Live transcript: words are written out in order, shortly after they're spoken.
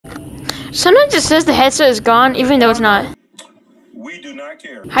Sometimes it says the headset is gone, even though it's not. We do not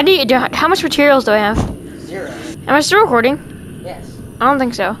care. How much materials do I have? 0. Am I still recording? Yes. I don't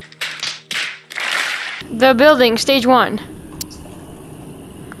think so. The building, stage 1.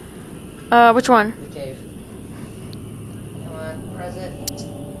 Which one? The cave. Come on, press it.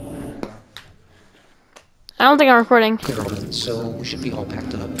 I don't think I'm recording. So we should be all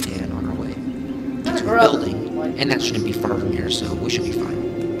packed up and on our way. It's To the building, and that shouldn't be far from here, so we should be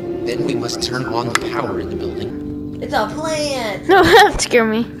fine. Then we must turn on the power in the building. It's a plant! No, that scared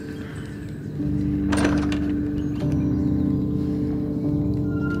me.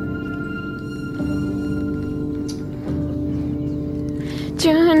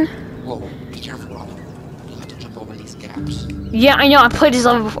 Done. Whoa, be careful, Robin. You'll have to jump over these gaps. Yeah, I know. I played this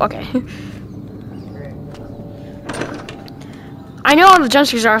level before. Okay. I know all the jump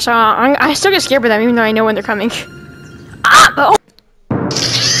scares are, so I still get scared by them, even though I know when they're coming. Ah! Oh.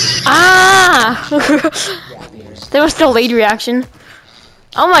 Ah! That was delayed reaction.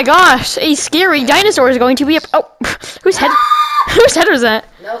 Oh my gosh! A scary dinosaur is going to be up. Oh, whose head? Whose head was that?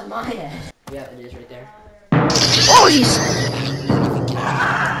 That was my head. Yeah, it is right there. Oh jeez!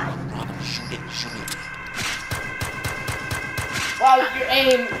 Robin, shoot it. Wow, your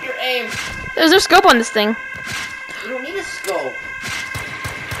aim. There's no scope on this thing. You don't need a scope.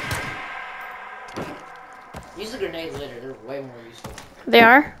 Use the grenades later, they're way more useful. They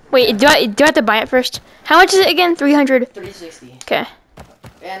are. Wait, do I have to buy it first? How much is it again? 300. 360. Okay.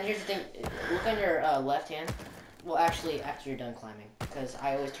 And here's the thing, look on your left hand. Well, actually, after you're done climbing, because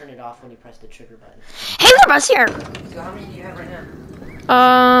I always turn it off when you press the trigger button. Hey, look, us here. So how many do you have right now?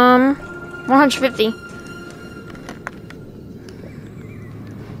 150.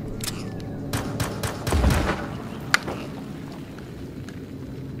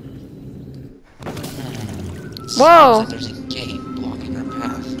 Whoa! Seems like there's a gate blocking our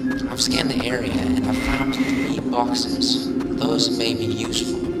path. I've scanned the area and I've found 3 boxes. Those may be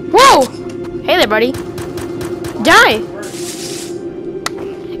useful. Whoa! Hey there, buddy. Die!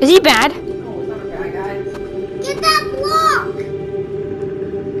 Is he bad? Oh, it's not a bad guy. Get that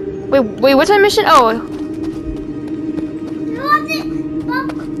block! Wait, what's my mission? Oh, You want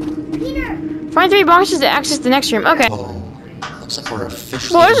it? Peter! find 3 boxes to access the next room. Okay. Whoa. Looks like we're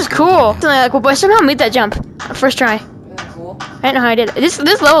officially... Well, this is cool. But I somehow made that jump. First try. Isn't that cool? I didn't know how I did it. This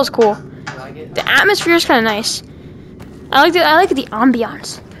level is cool. You like it? The atmosphere is kind of nice. I like the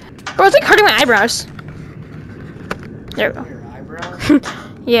ambiance. Bro, it's like hurting my eyebrows. There we go. Your eyebrows?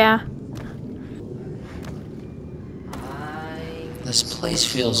 Yeah. This place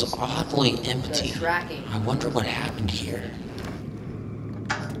feels oddly empty. Tracking. I wonder what happened here.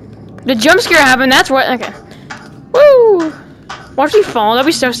 The jump scare happened. That's what. Okay. Woo! Watch me fall. That'd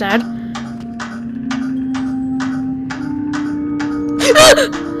be so sad.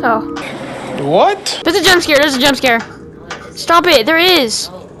 Oh. What? There's a jump scare. There's a jump scare. Stop it. There is.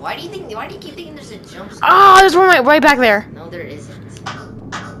 Oh, why do you keep thinking there's a jump scare? Oh, there's one right back there. No, there isn't.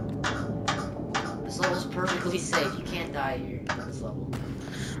 This level's perfectly safe. You can't die here in this level.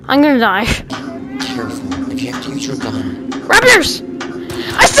 I'm gonna die. Careful, if you have to use your gun. Raptors!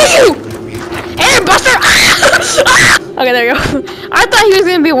 I see you! Air Buster! Okay, there you go. I thought he was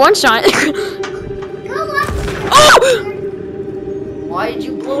gonna be one shot. Oh! Why did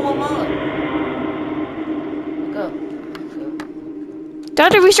you blow him up? Look up. Do I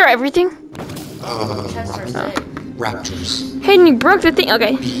have to restart everything? Chests are safe. Raptors. Hayden, you broke the thing.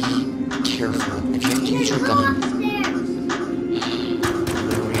 Okay. Be careful, if you have to use your gun.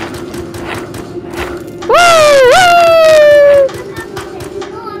 Woo!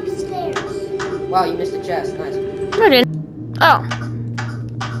 Wow, you missed the chest. Nice. No, I didn't. Oh.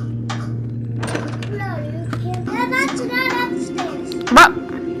 But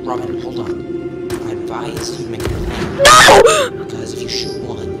Robin, hold on. I advise you make a plan. no! Because if you shoot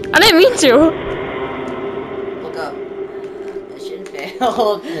one... I didn't mean to. Look up. Mission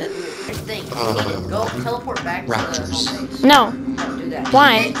failed. Think. Go teleport back to the Raptors. home base. No. Don't do that.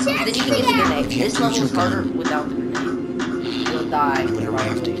 Why? Then you can use the grenade. This level's harder without the grenade. You'll die. Whatever I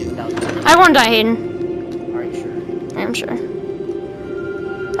have to do. Without the grenade. I won't die, Hayden. Are you sure? I'm sure. I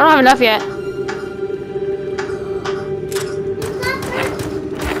don't have enough yet.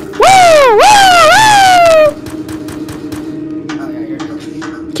 Woo! Woo! Oh yeah, you're done.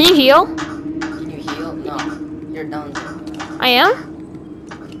 Woo! Can you heal? Can you heal? No. You're done. I am?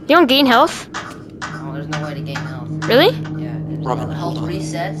 You don't gain health? Oh, there's no way to gain health. Really? Yeah. Robin, Health hold on.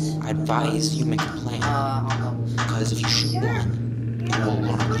 resets. I advise you make a plan. On levels. Because if you shoot one, it will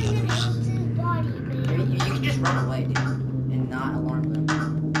alarm the others. You can just run away, dude, and not alarm them.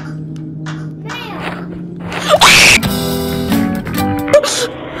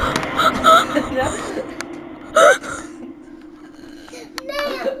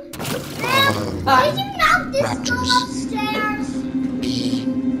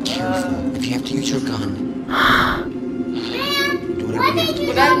 think you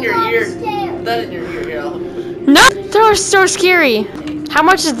Put that in your ear. upstairs. Put that in your ear, yo. No, they're so scary. How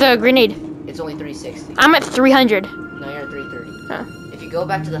much is the grenade? It's only 360. I'm at 300. No, you're at 330. Oh. If you go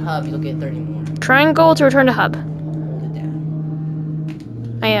back to the hub, you'll get 30 more. Triangle to return to hub. Hold it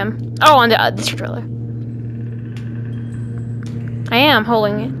down. I am. Oh, on the this controller. I am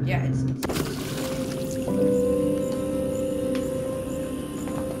holding it. Yeah, it's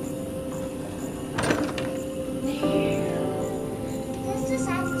This is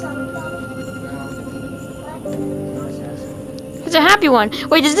something. It's a happy one.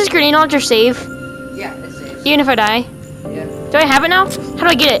 Wait, does this grenade launcher save? yeah, it saves. Even if I die? Yeah. Do I have it now? How do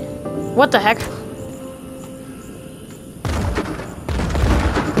I get it? What the heck?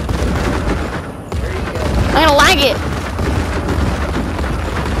 There you go. I'm gonna lag it.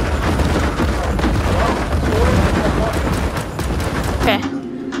 Okay.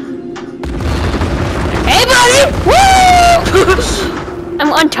 Hey, buddy! Woo!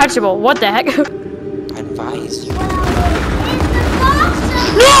 I'm untouchable. What the heck? I advise you.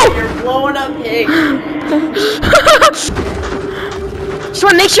 No! You're blowing up pigs. Just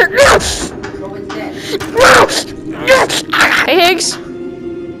wanna make sure. Oh, it's dead. Hey, Higgs.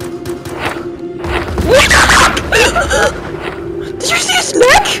 Did you see his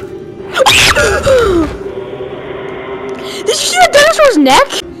neck? Did you see that dinosaur's neck?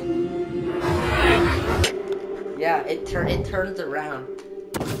 Yeah, it turns around.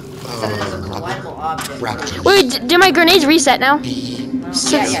 Instead of as a collidable object. Raptors. Wait, did my grenades reset now?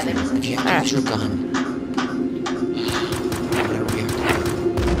 Yeah, yeah, they just If you have to use your gun, I'm gonna react.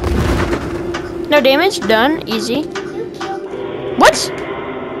 No damage. Done. Easy. What? I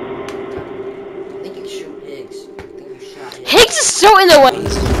think you shoot pigs. I think you shot pigs. Higgs is so in the way.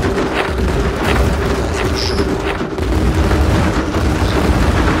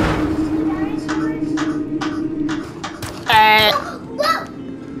 Look!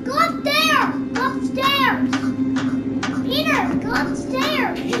 Go up there! Go upstairs! Peter, go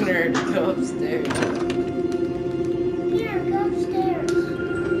upstairs! You nerd, go upstairs. Peter, go upstairs.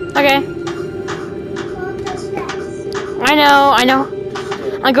 Okay. Go up the steps. I know.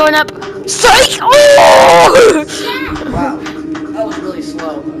 I'm going up. Psych! Oh! Yeah! Wow, that was really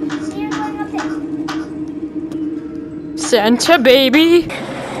slow. See, you're going up there. Santa baby.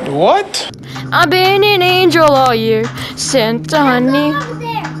 What? I've been an angel all year. Santa honey. Go up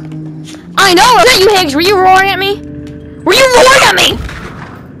there. I know! Was that you, Higgs? Were you roaring at me? Were you roaring at me?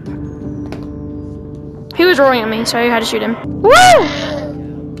 He was roaring at me, so I had to shoot him. Woo!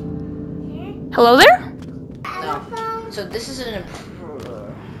 Hello there? No. So this is an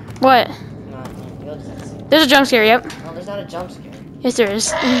What? you'll just- There's a jump scare, yep. No, there's not a jump scare. Yes, there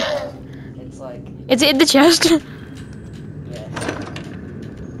is. It's like, It's in the chest. yes.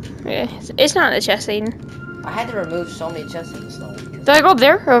 Yeah, it's not in the chest, Aiden. I had to remove so many chests in this though. Did I go up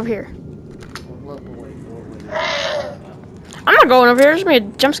there or over here? Look, wait. I'm not going over here. There's gonna be a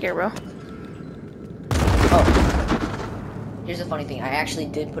jump scare, bro. Oh. Here's the funny thing. I actually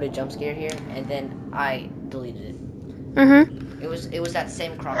did put a jump scare here, and then I deleted it. Mm-hmm. It was that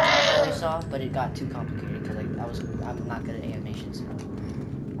same crocodile you saw, but it got too complicated because I'm not good at animations. Watch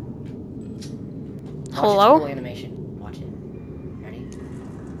Hello? its cool animation. Watch it. Ready?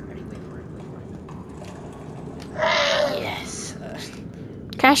 Ready? Wait for it. Yes.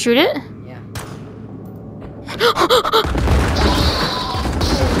 Can I shoot it? Yeah.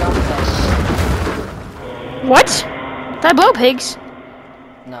 What? Did I blow up Higgs?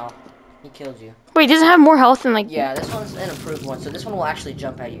 No, he killed you. Wait, does it have more health than like? Yeah, this one's an improved one, so this one will actually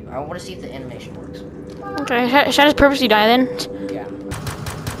jump at you. I want to see if the animation works. Okay, should I just purposely die then? Yeah.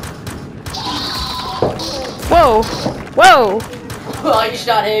 Whoa! Whoa! Oh, you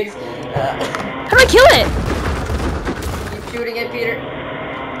shot Higgs. How do I kill it? Keep shooting it, Peter.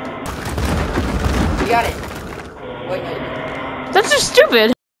 You got it. Wait, no, you didn't. That's just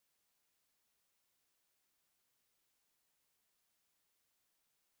stupid.